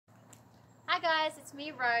guys, it's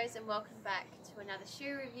me Rose and welcome back to another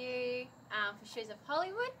shoe review for Shoes of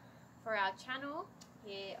Hollywood for our channel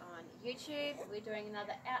here on YouTube. We're doing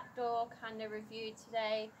another outdoor kind of review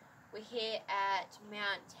today. We're here at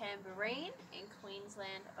Mount Tambourine in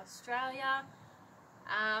Queensland, Australia.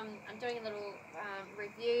 I'm doing a little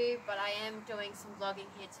review, but I am doing some vlogging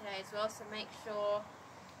here today as well, so make sure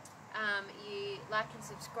you like and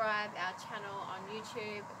subscribe our channel on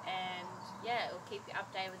YouTube, and yeah, it will keep you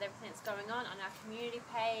updated with everything that's going on our community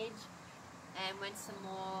page, and when some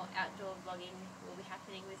more outdoor vlogging will be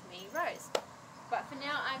happening with me, Rose. But for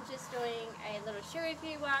now, I'm just doing a little shoe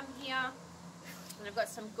review while I'm here, and I've got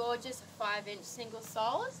some gorgeous 5-inch single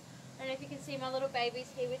soles. I don't know if you can see my little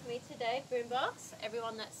babies here with me today, Boombox.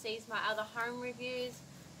 Everyone that sees my other home reviews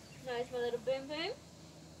knows my little Boom Boom.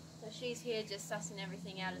 So she's here just sussing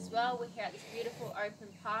everything out as well. We're here at this beautiful open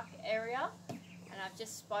park area, and I've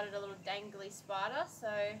just spotted a little dangly spider, so,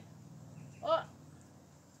 oh,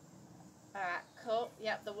 alright, cool,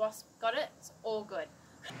 yep, the wasp got it, it's all good.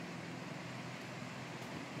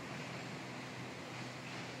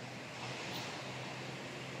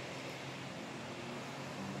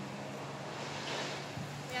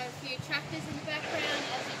 We have a few tractors in the background,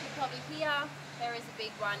 as you can probably hear. There is a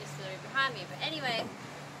big one just a little behind me, but anyway.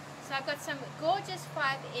 So I've got some gorgeous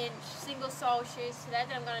 5-inch single sole shoes today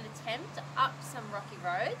that I'm going to attempt up some rocky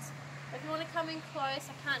roads. If you want to come in close,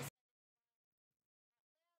 I can't see.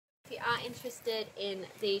 If you are interested in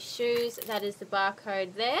these shoes, that is the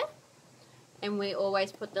barcode there. And we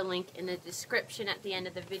always put the link in the description at the end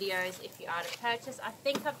of the videos if you are to purchase. I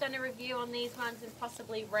think I've done a review on these ones in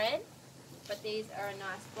possibly red, but these are a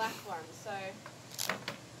nice black one. So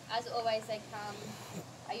as always, they come.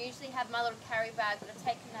 I usually have my little carry bag, but I've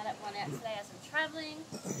taken that one out today as I'm traveling.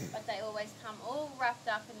 But they always come all wrapped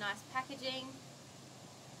up in nice packaging,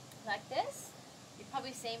 like this. You've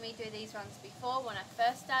probably seen me do these ones before when I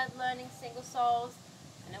first started learning single soles,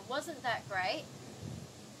 and it wasn't that great.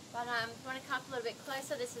 But if you want to come up a little bit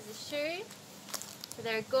closer, this is a shoe. So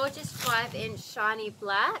they're a gorgeous 5-inch shiny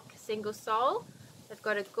black single sole. They've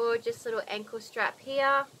got a gorgeous little ankle strap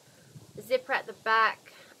here, the zipper at the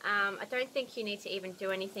back. I don't think you need to even do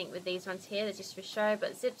anything with these ones here, they're just for show, but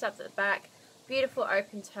it zips up at the back. Beautiful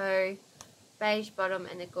open toe, beige bottom,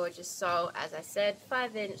 and a gorgeous sole, as I said,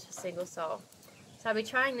 5-inch single sole. So I'll be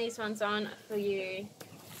trying these ones on for you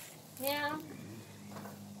now.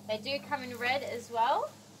 They do come in red as well.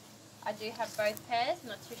 I do have both pairs. I'm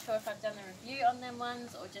not too sure if I've done a review on them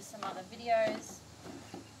ones or just some other videos.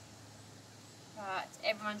 But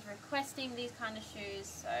everyone's requesting these kind of shoes,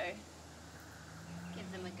 so give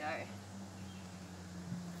them a go.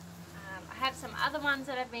 I have some other ones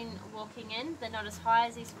that I've been walking in. They're not as high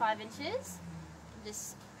as these 5 inches.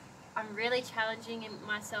 I'm really challenging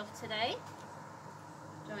myself today,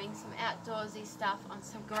 doing some outdoorsy stuff on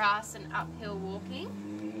some grass and uphill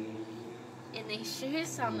walking in these shoes,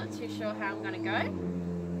 so I'm not too sure how I'm going to go.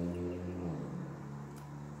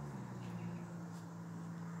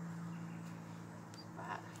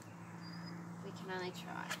 But we can only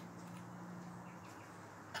try.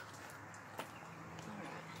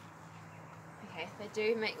 Okay, they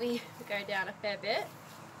do make me go down a fair bit.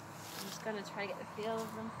 I'm just going to try to get the feel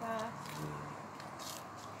of them first.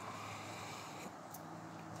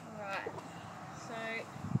 Alright, so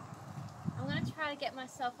I'm going to try to get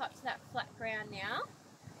myself up to that flat ground now.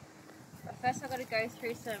 But first I've got to go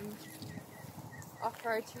through some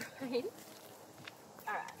off-road terrain.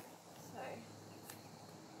 Alright, so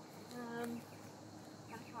I'm going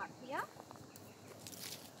to come up here.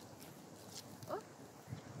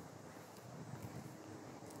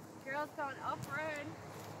 Girls going off-road.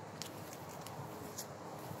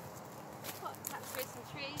 Cut through some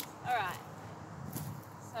trees. Alright.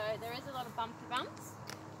 So there is a lot of bumpy bumps.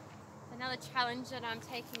 Another challenge that I'm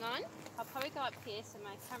taking on. I'll probably go up here so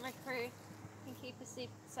my camera crew can keep a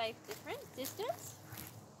safe distance.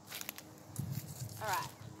 Alright.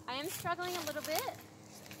 I am struggling a little bit,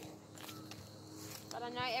 but I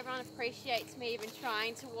know everyone appreciates me even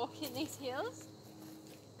trying to walk in these hills.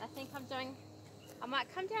 I think I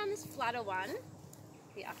might come down this flatter one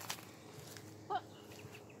here. Oh.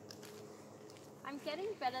 I'm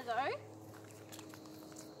getting better though.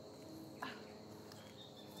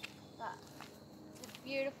 But it's a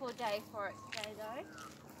beautiful day for it today though.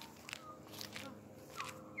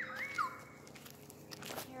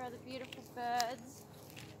 Here are the beautiful birds.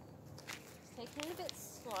 It's taking it a bit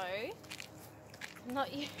slow. I'm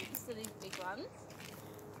not used to these big ones.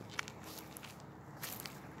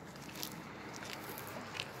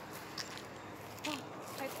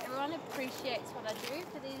 Everyone appreciates what I do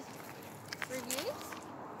for these reviews.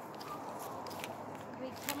 We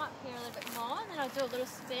come up up here a little bit more, and then I'll do a little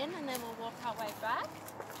spin, and then we'll walk our way back.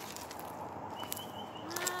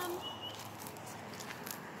 I'm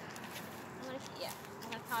going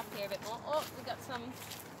to come up here a bit more. Oh, we got some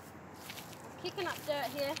kicking up dirt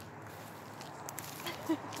here. At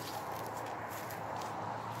the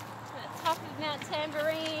top of Mount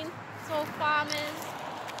Tambourine, it's all farmers.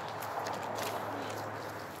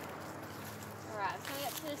 Alright, so I'm going to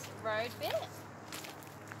get to this road bit.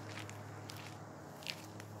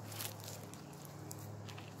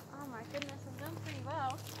 Oh my goodness, I'm doing pretty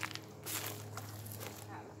well.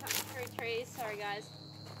 Alright, we're cutting through trees. Sorry guys.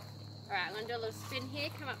 Alright, I'm going to do a little spin here.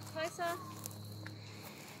 Come up closer.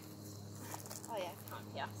 Oh yeah, come up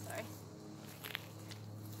here. Sorry.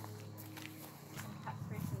 Cut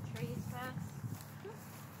through some trees first.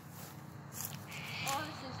 Oh,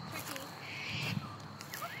 this is tricky.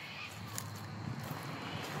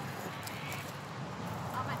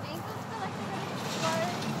 Oh, my ankles feel like they're going to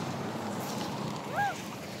explode.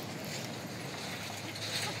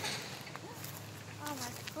 Oh my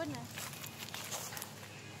goodness.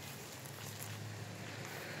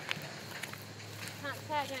 Can't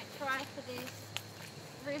say I don't try for these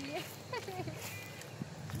reviews.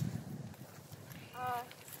 Oh,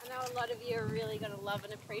 I know a lot of you are really going to love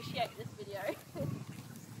and appreciate this video.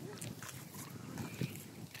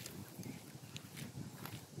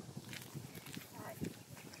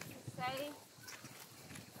 Say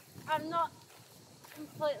I'm not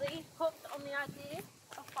completely hooked on the idea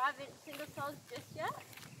of 5-inch single soles just yet,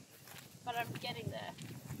 but I'm getting there.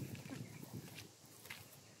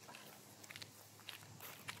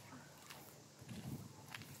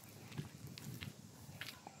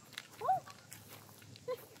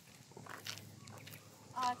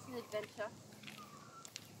 Oh, it's an adventure.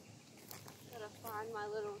 Gotta find my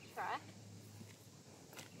little track.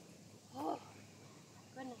 Oh,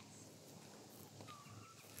 goodness.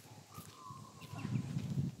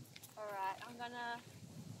 Alright, I'm gonna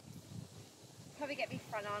probably get my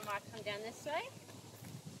front on while I come down this way.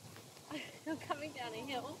 I'm coming down a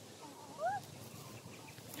hill.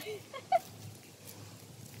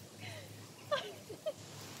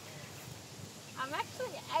 I'm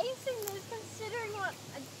actually acing this considering what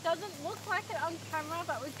it doesn't look like it on camera,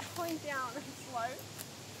 but we're going down slow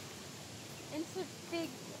into big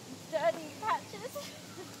dirty patches.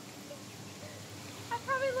 I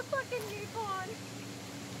probably look like a newborn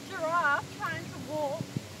giraffe trying to walk.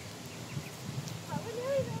 But we're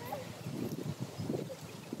nearly there.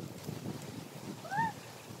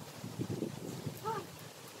 Oh,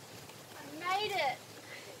 I made it.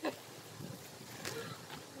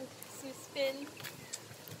 Some spin.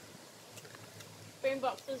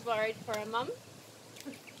 Boombox was worried for her mum.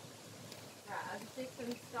 Right, I'll just do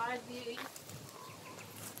some side views.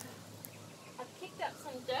 I've kicked up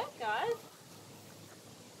some dirt, guys.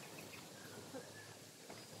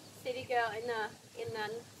 City girl in the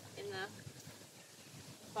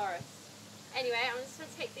forest. Anyway, I'm just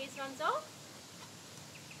gonna take these ones off.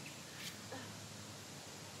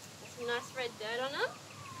 There's some nice red dirt on them.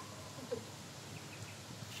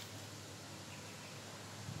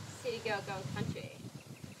 City girl going country.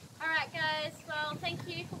 Alright guys, well thank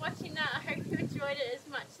you for watching that. I hope you enjoyed it as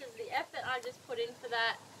much as the effort I just put in for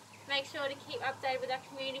that. Make sure to keep updated with our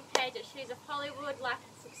community page at Shoes of Hollywood. Like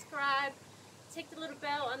and subscribe. Tick the little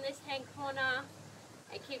bell on this hand corner.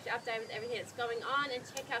 It keeps you updated with everything that's going on. And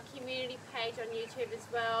check our community page on YouTube as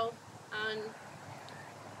well.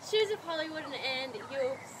 Shoes of Hollywood, and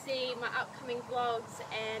you'll see my upcoming vlogs,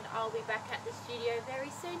 and I'll be back at the studio very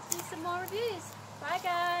soon to do some more reviews. Bye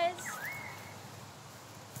guys!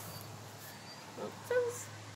 Oops.